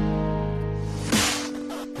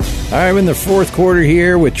 All right, we're in the fourth quarter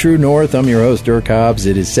here with True North. I'm your host, Dirk Hobbs.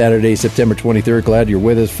 It is Saturday, September 23rd. Glad you're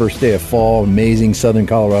with us. First day of fall, amazing Southern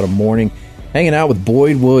Colorado morning. Hanging out with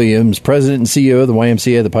Boyd Williams, President and CEO of the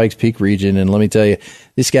YMCA of the Pikes Peak region. And let me tell you,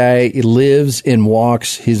 this guy lives and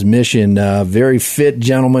walks his mission. Very fit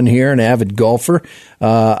gentleman here, an avid golfer.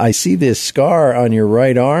 I see this scar on your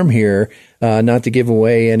right arm here. Not to give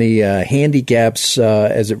away any handicaps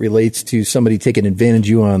as it relates to somebody taking advantage of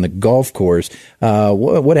you on the golf course.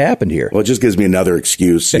 What happened here? Well, it just gives me another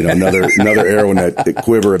excuse, another arrow in that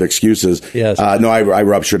quiver of excuses. Yes. No, I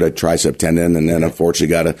ruptured a tricep tendon and then unfortunately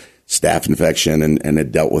got a staph infection and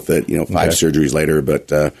had dealt with it, 5 surgeries later. But,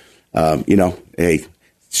 hey,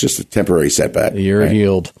 it's just a temporary setback. You're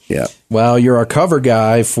healed. Yeah. Well, you're our cover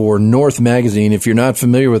guy for North Magazine. If you're not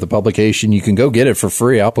familiar with the publication, you can go get it for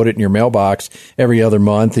free. I'll put it in your mailbox every other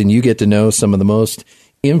month, and you get to know some of the most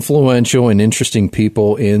influential and interesting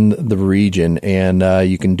people in the region. And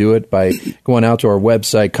you can do it by going out to our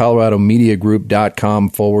website,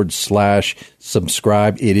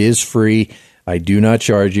 coloradomediagroup.com/subscribe. It is free. I do not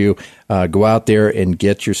charge you. Go out there and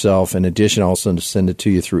get yourself an edition. I'll send it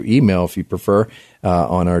to you through email if you prefer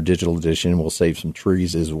on our digital edition. We'll save some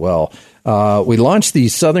trees as well. We launched the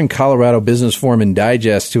Southern Colorado Business Forum and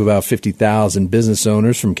Digest to about 50,000 business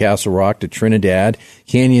owners from Castle Rock to Trinidad,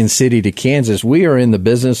 Canyon City to Kansas. We are in the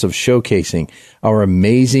business of showcasing our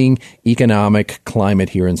amazing economic climate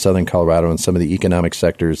here in Southern Colorado and some of the economic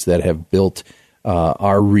sectors that have built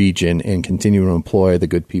our region and continue to employ the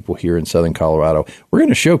good people here in Southern Colorado. We're going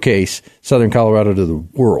to showcase Southern Colorado to the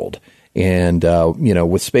world. And,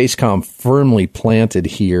 with SpaceCom firmly planted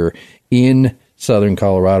here in Southern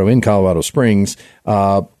Colorado, in Colorado Springs,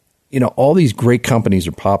 all these great companies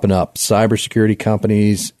are popping up, cybersecurity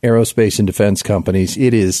companies, aerospace and defense companies.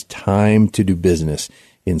 It is time to do business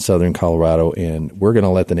in Southern Colorado, and we're going to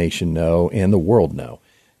let the nation know and the world know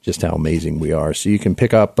just how amazing we are. So you can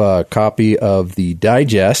pick up a copy of the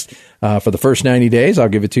digest for the first 90 days. I'll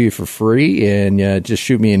give it to you for free, and just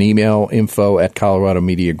shoot me an email,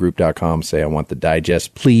 info@coloradomediagroup.com. Say, I want the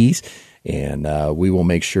digest, please. And we will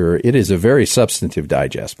make sure. It is a very substantive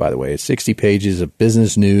digest, by the way. It's 60 pages of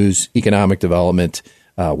business news, economic development,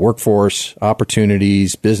 workforce,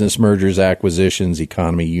 opportunities, business mergers, acquisitions,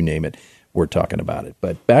 economy, you name it. We're talking about it.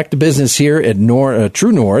 But back to business here at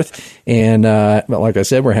True North. And like I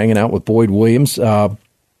said, we're hanging out with Boyd Williams.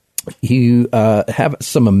 You have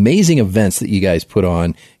some amazing events that you guys put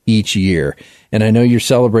on each year. And I know you're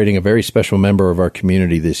celebrating a very special member of our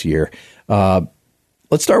community this year.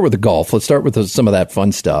 Let's start with the golf. Let's start with some of that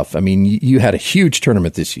fun stuff. I mean, you had a huge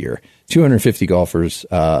tournament this year, 250 golfers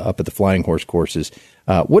up at the Flying Horse courses.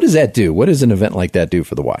 What does that do? What does an event like that do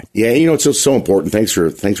for the Y? Yeah, it's so important. Thanks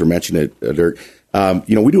for mentioning it, Dirk.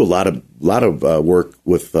 We do a lot of work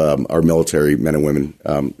with our military men and women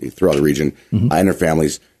throughout the region and their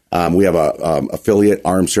families. We have a affiliate,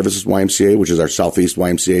 Armed Services YMCA, which is our Southeast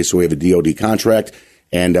YMCA. So we have a DoD contract,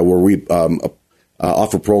 and where we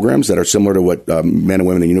offer programs that are similar to what men and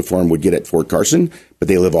women in uniform would get at Fort Carson, but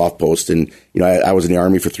they live off post. And, I was in the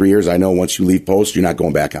Army for 3 years. I know once you leave post, you're not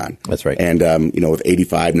going back on. That's right. And, with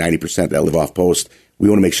 85, 90% that live off post, we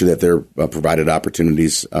want to make sure that they're provided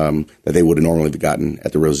opportunities that they would have normally gotten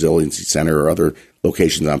at the Resiliency Center or other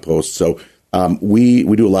locations on post. So we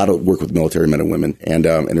do a lot of work with military men and women and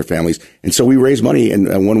their families. And so we raise money,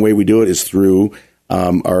 and one way we do it is through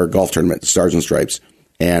our golf tournament, the Stars and Stripes.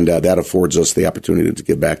 And that affords us the opportunity to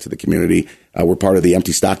give back to the community. We're part of the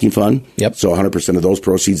Empty Stocking Fund. Yep. So 100% of those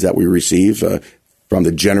proceeds that we receive from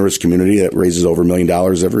the generous community that raises over $1 million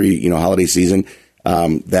every holiday season,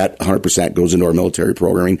 that 100% goes into our military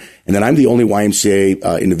programming. And then I'm the only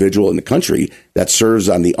YMCA individual in the country that serves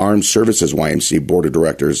on the Armed Services YMCA Board of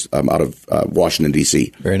Directors out of Washington,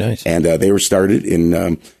 D.C. Very nice. And they were started in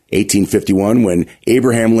 1851 when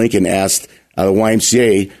Abraham Lincoln asked the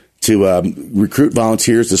YMCA to recruit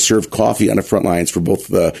volunteers to serve coffee on the front lines for both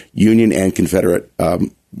the Union and Confederate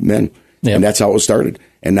men. Yep. And that's how it was started.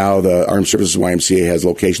 And now the Armed Services YMCA has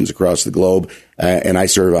locations across the globe, and I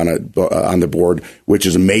serve on the board, which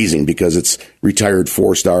is amazing because it's retired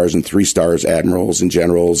 4 stars and 3 stars admirals and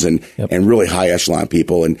generals and really high echelon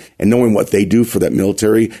people. And knowing what they do for that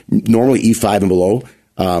military, normally E5 and below,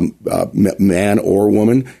 man or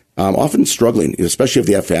woman, often struggling, especially if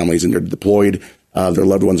they have families and they're deployed. Their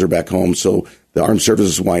loved ones are back home. So the Armed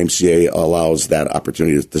Services YMCA allows that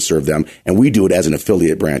opportunity to serve them. And we do it as an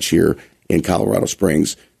affiliate branch here in Colorado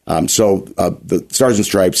Springs. So the Stars and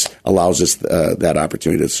Stripes allows us that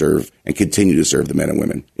opportunity to serve and continue to serve the men and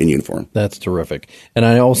women in uniform. That's terrific. And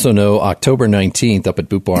I also know October 19th up at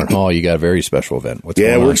Boot Barn Hall, you got a very special event. What's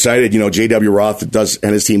going on? We're excited. J.W. Roth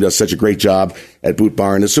and his team does such a great job at Boot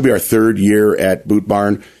Barn. This will be our 3rd year at Boot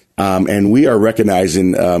Barn. And we are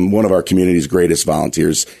recognizing one of our community's greatest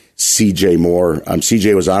volunteers, C.J. Moore.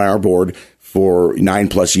 C.J. was on our board for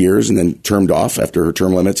 9+ years and then termed off after her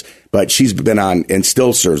term limits. But she's been on and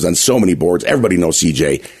still serves on so many boards. Everybody knows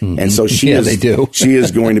C.J. Mm-hmm. And so she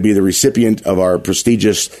is going to be the recipient of our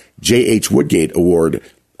prestigious J.H. Woodgate Award,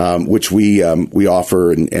 which we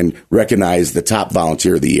offer and recognize the top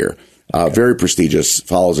volunteer of the year. Very prestigious,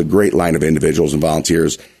 follows a great line of individuals and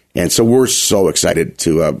volunteers. And so we're so excited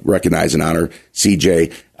to recognize and honor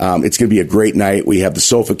CJ. It's going to be a great night. We have the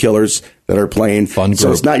Sofa Killers, that are playing. Fun so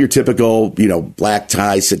group. it's not your typical, black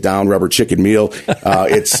tie, sit down, rubber chicken meal.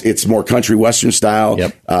 It's more country western style.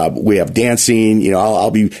 Yep. We have dancing.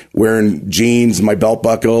 I'll be wearing jeans, my belt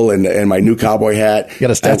buckle, and my new cowboy hat. You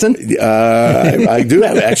got a Stetson? I do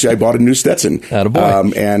have. Actually, I bought a new Stetson.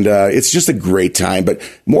 Attaboy. And it's just a great time. But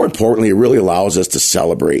more importantly, it really allows us to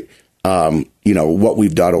celebrate what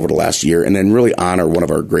we've done over the last year, and then really honor one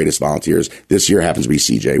of our greatest volunteers. This year happens to be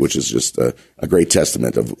CJ, which is just a great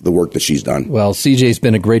testament of the work that she's done. Well, CJ's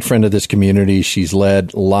been a great friend of this community. She's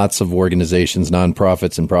led lots of organizations,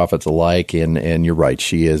 nonprofits and profits alike, and you're right.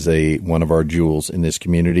 She is one of our jewels in this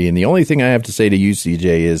community. And the only thing I have to say to you, CJ,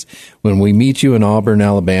 is when we meet you in Auburn,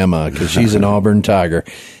 Alabama, because she's an Auburn Tiger,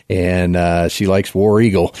 and she likes War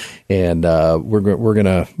Eagle, and we're going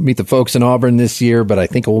to meet the folks in Auburn this year, but I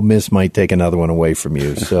think Ole Miss might take another one away from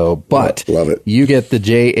you. So, but love it. You get the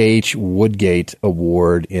J.H. Woodgate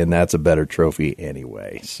Award, and that's a better trophy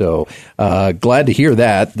anyway. So, glad to hear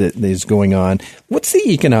that is going on. What's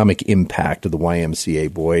the economic impact of the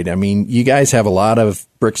YMCA, Boyd? I mean, you guys have a lot of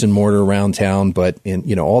bricks and mortar around town, but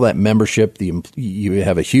in all that membership, you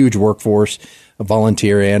have a huge workforce, a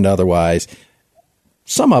volunteer and otherwise.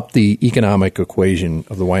 Sum up the economic equation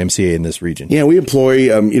of the YMCA in this region. Yeah, we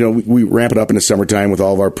employ, we ramp it up in the summertime with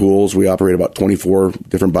all of our pools. We operate about 24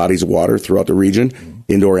 different bodies of water throughout the region,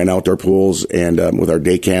 indoor and outdoor pools. And with our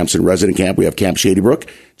day camps and resident camp, we have Camp Shady Brook,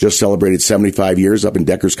 just celebrated 75 years up in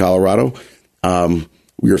Deckers, Colorado.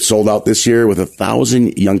 We are sold out this year with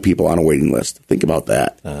 1,000 young people on a waiting list. Think about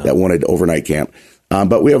that, that wanted overnight camp.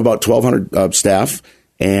 But we have about 1,200 staff.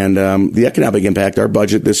 And the economic impact, our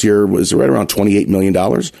budget this year was right around $28 million.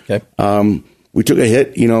 Okay. We took a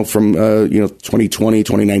hit, from 2020,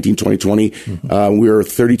 2019, 2020. Mm-hmm. We were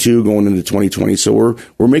 32 going into 2020, so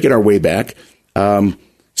we're making our way back.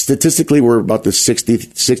 Statistically, we're about the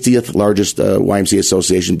 60th largest YMCA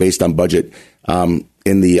association based on budget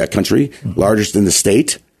in the country, largest in the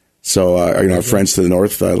state. So, our friends to the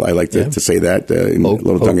north, I like to say that in a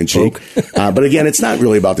little tongue in cheek. But again, it's not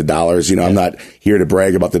really about the dollars. I'm not here to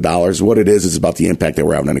brag about the dollars. What it is about the impact that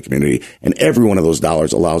we're having in the community. And every one of those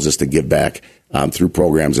dollars allows us to give back through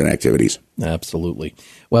programs and activities. Absolutely.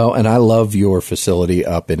 Well, and I love your facility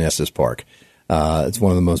up in Estes Park. It's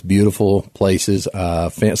one of the most beautiful places.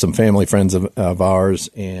 Some family friends of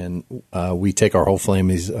ours, and we take our whole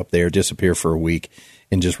families up there, disappear for a week,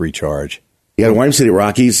 and just recharge. Yeah, the YMCA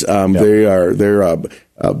Rockies, they're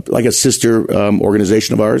like a sister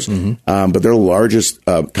organization of ours, but they're the largest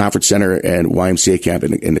conference center and YMCA camp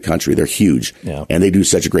in the country. They're huge, and they do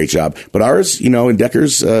such a great job. But ours, in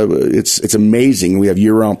Deckers, it's amazing. We have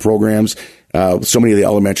year-round programs. So many of the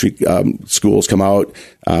elementary schools come out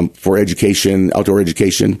for education, outdoor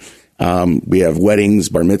education. We have weddings,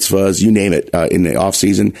 bar mitzvahs, you name it, in the off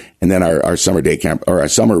season. And then our summer day camp or our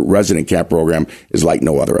summer resident camp program is like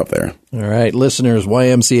no other up there. All right, listeners,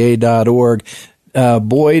 YMCA.org.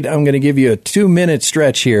 Boyd, I'm going to give you a 2-minute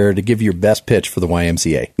stretch here to give your best pitch for the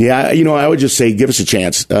YMCA. Yeah, I would just say give us a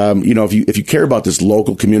chance. If you care about this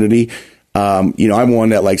local community, I'm one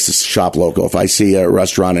that likes to shop local. If I see a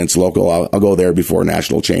restaurant and it's local, I'll go there before a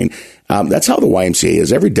national chain. That's how the YMCA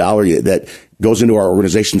is. Every dollar that goes into our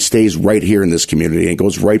organization stays right here in this community and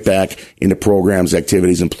goes right back into programs,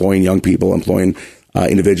 activities, employing young people, employing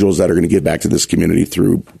individuals that are going to give back to this community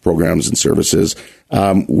through programs and services.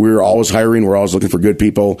 We're always hiring. We're always looking for good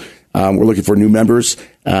people. We're looking for new members.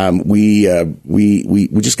 We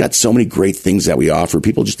just got so many great things that we offer.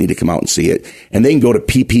 People just need to come out and see it. And they can go to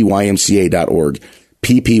ppymca.org,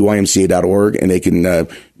 ppymca.org, and they can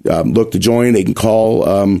look to join. They can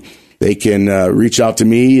call. They can reach out to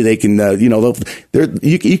me. They can,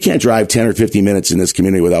 you can't drive 10 or 15 minutes in this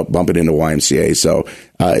community without bumping into YMCA. So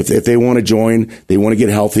if they want to join, they want to get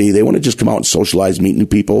healthy, they want to just come out and socialize, meet new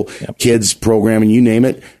people, kids, programming, you name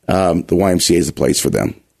it, the YMCA is the place for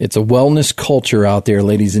them. It's a wellness culture out there,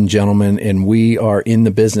 ladies and gentlemen, and we are in the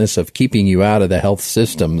business of keeping you out of the health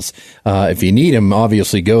systems. If you need them,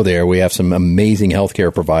 obviously go there. We have some amazing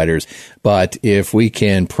healthcare providers. But if we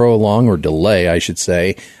can prolong or delay, I should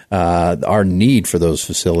say, our need for those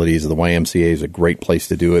facilities, the YMCA is a great place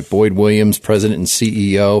to do it. Boyd Williams, President and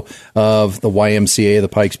CEO of the YMCA, the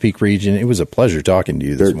Pikes Peak region. It was a pleasure talking to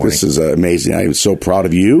you this morning. This is amazing. I am so proud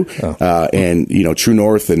of you and, True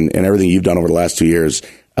North and everything you've done over the last 2 years.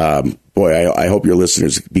 I hope your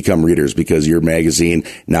listeners become readers because your magazine,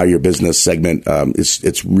 now your business segment,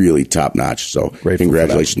 it's really top notch. So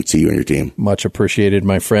congratulations to you and your team. Much appreciated,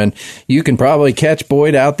 my friend. You can probably catch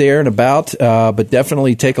Boyd out there and about, but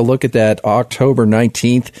definitely take a look at that October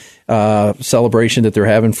 19th celebration that they're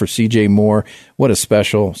having for CJ Moore. What a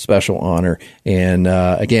special, special honor. And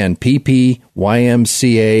again, ppymca.org.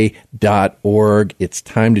 It's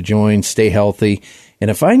time to join. Stay healthy. And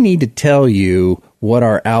if I need to tell you what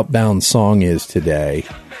our outbound song is today,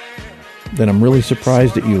 then I'm really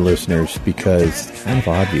surprised at you listeners, because it's kind of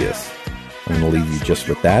obvious. I'm going to leave you just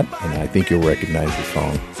with that, and I think you'll recognize the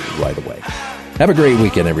song right away. Have a great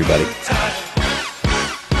weekend, everybody. It's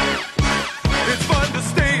fun to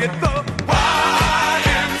stay at the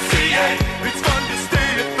YMCA. It's fun to stay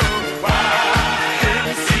at the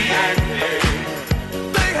YMCA.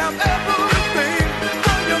 They have everything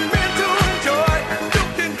for your men to enjoy. You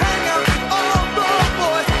can hang out with all the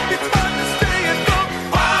boys. It's fun to stay at the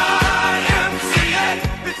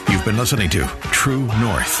YMCA. You've been listening to True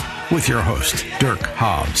North with your host, Dirk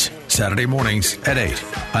Hobbs. Saturday mornings at 8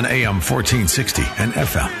 on AM 1460 and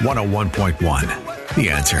FM 101.1. The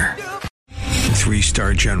Answer.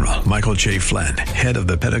 3-star General Michael J. Flynn, head of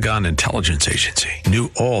the Pentagon Intelligence Agency, knew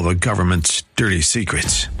all the government's dirty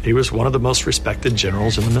secrets. He was one of the most respected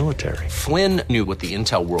generals in the military. Flynn knew what the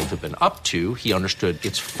intel world had been up to. He understood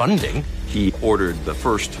its funding. He ordered the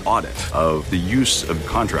first audit of the use of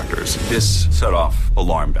contractors. This set off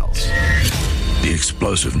alarm bells. The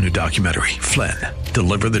explosive new documentary, Flynn,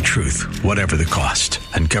 Deliver the Truth, Whatever the Cost,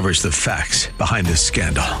 uncovers the facts behind this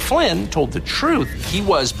scandal. Flynn told the truth. He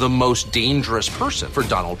was the most dangerous person for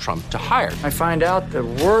Donald Trump to hire. I find out the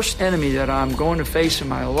worst enemy that I'm going to face in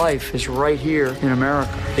my life is right here in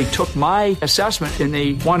America. They took my assessment and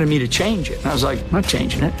they wanted me to change it. And I was like, I'm not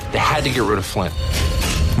changing it. They had to get rid of Flynn.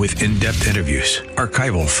 With in-depth interviews,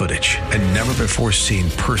 archival footage, and never-before-seen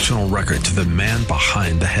personal records of the man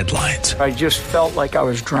behind the headlines. I just felt like I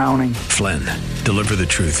was drowning. Flynn, Deliver the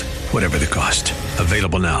Truth, Whatever the Cost.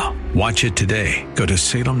 Available now. Watch it today. Go to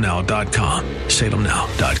salemnow.com.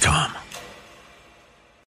 salemnow.com.